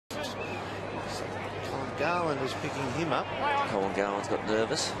Garland is picking him up. Colin Garland's got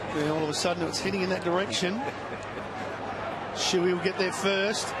nervous. And all of a sudden it's heading in that direction. Shuey will get there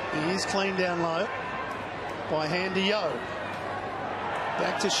first. He is clean down low by Handy Yo.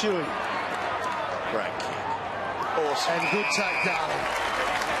 Back to Shuey. Great kick. Awesome. And good take, Darwin.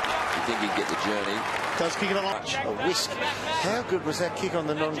 You think he'd get the journey? Does kick it a lot. A whisk. How good was that kick on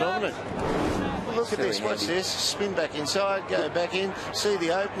the non-dominant? Well, look at this. What's this? Spin back inside, go back in, see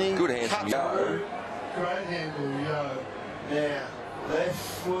the opening. Good hands from Yo. Great handle, Yo. Now, left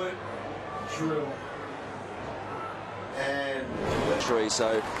foot drill. And Tree,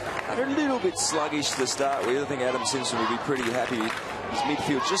 so a little bit sluggish to start with. I think Adam Simpson will be pretty happy. His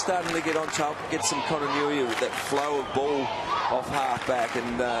midfield just starting to get on top, get some continuity with that flow of ball off half back,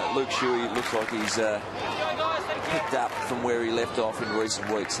 and Luke Shuey looks like he's picked up from where he left off in recent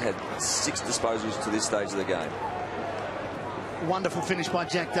weeks. Had 6 disposals to this stage of the game. Wonderful finish by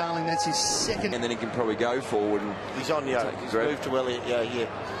Jack Darling. That's his second. And then he can probably go forward. And he's on Yo. He's moved to Elliot Yo here.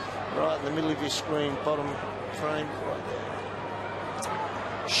 Right in the middle of your screen, bottom frame, right there.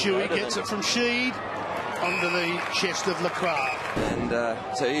 Shuey gets it from Sheed onto the chest of Lacroix. And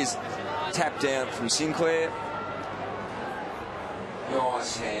so here's tap down from Sinclair.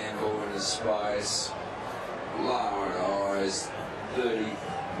 Nice handball in the space. Lowered eyes.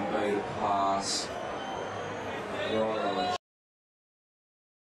 30-metre pass. Right on the